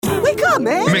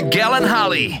man? Miguel and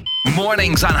Holly.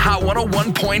 Mornings on Hot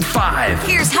 101.5.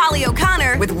 Here's Holly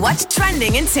O'Connor with what's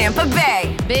trending in Tampa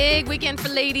Bay. Big weekend for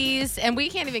ladies, and we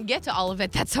can't even get to all of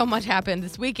it. That's so much happened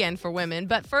this weekend for women.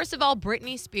 But first of all,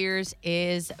 Britney Spears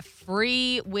is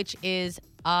free, which is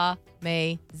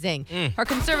amazing. Her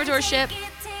conservatorship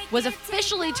was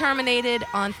officially terminated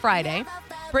on Friday.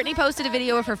 Britney posted a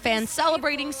video of her fans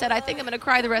celebrating, said, "I think I'm going to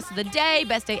cry the rest of the day.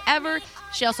 Best day ever."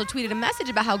 She also tweeted a message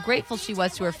about how grateful she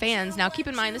was to her fans. Now, keep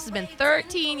in mind, this has been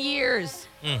 13 years.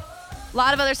 A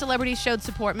lot of other celebrities showed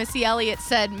support. Missy Elliott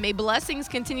said, "May blessings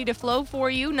continue to flow for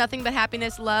you. Nothing but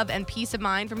happiness, love, and peace of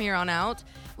mind from here on out."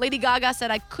 Lady Gaga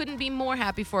said, "I couldn't be more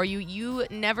happy for you. You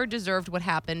never deserved what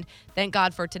happened. Thank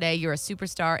God for today. You're a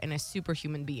superstar and a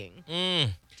superhuman being."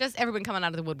 Just everyone coming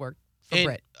out of the woodwork for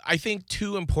Brit. I think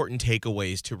two important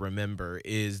takeaways to remember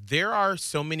is there are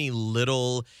so many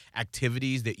little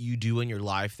activities that you do in your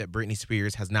life that Britney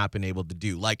Spears has not been able to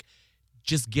do. Like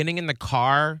just getting in the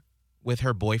car with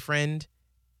her boyfriend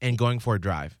and going for a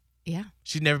drive. Yeah.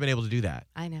 She's never been able to do that.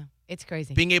 I know. It's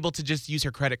crazy. Being able to just use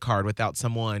her credit card without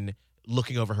someone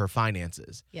looking over her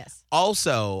finances. Yes.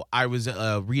 Also, I was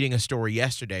reading a story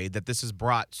yesterday that this has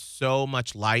brought so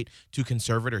much light to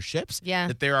conservatorships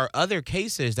that there are other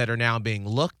cases that are now being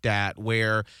looked at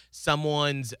where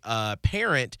someone's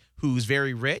parent who's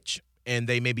very rich and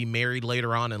they may be married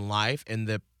later on in life and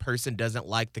the person doesn't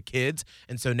like the kids.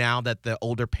 And so now that the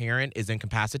older parent is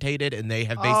incapacitated and they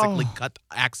have basically cut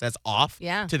access off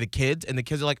to the kids, and the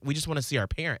kids are like, we just want to see our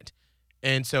parent.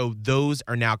 And so those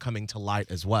are now coming to light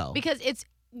as well. Because it's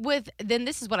then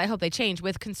this is what I hope they change.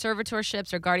 With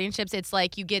conservatorships or guardianships, it's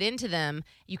like you get into them,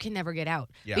 you can never get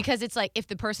out. Yeah. Because it's like if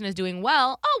the person is doing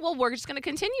well, we're just going to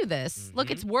continue this.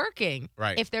 Look, it's working.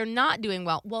 Right. If they're not doing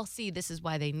well, see, this is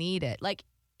why they need it. Like,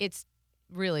 it's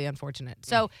really unfortunate.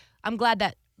 So I'm glad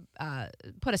that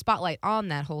put a spotlight on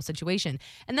that whole situation.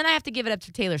 And then I have to give it up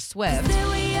to Taylor Swift,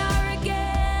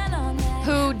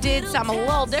 who did something a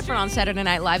little different on Saturday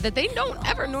Night Live that they don't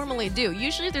ever normally do.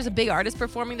 Usually if there's a big artist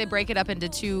performing, they break it up into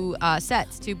two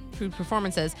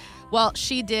performances. Well,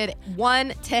 she did one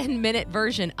 10-minute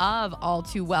version of All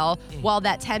Too Well, while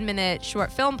that 10-minute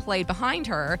short film played behind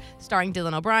her, starring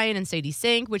Dylan O'Brien and Sadie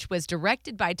Sink, which was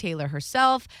directed by Taylor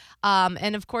herself.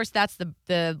 And of course, that's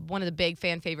the one of the big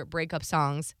fan favorite breakup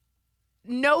songs,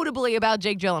 notably about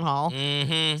Jake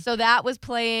Gyllenhaal. So that was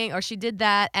playing, or she did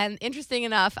that. And interesting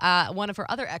enough, one of her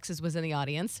other exes was in the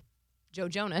audience, Joe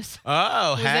Jonas.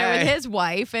 Oh, who was there with his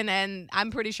wife, and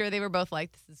I'm pretty sure they were both like,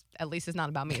 "This is not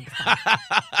about me."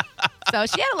 So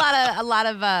she had a lot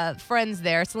of friends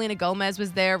there. Selena Gomez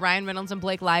was there, Ryan Reynolds and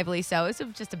Blake Lively. So it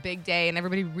was just a big day, and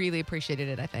everybody really appreciated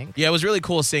it, I think. Yeah, it was really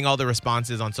cool seeing all the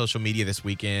responses on social media this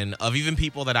weekend of even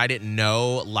people that I didn't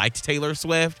know liked Taylor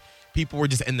Swift. People were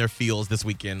just in their feels this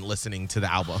weekend listening to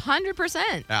the album.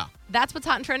 100%. Yeah. That's what's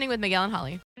hot and trending with Miguel and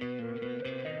Holly.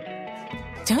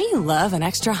 Don't you love an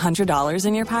extra $100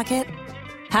 in your pocket?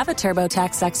 Have a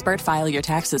TurboTax expert file your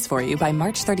taxes for you by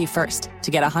March 31st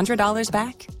to get $100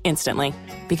 back instantly.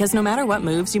 Because no matter what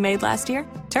moves you made last year,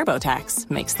 TurboTax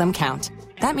makes them count.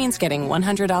 That means getting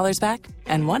 $100 back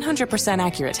and 100%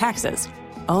 accurate taxes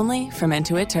only from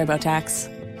Intuit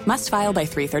TurboTax. Must file by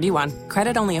 3/31.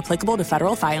 Credit only applicable to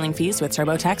federal filing fees with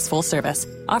TurboTax full service.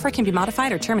 Offer can be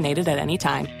modified or terminated at any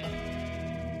time.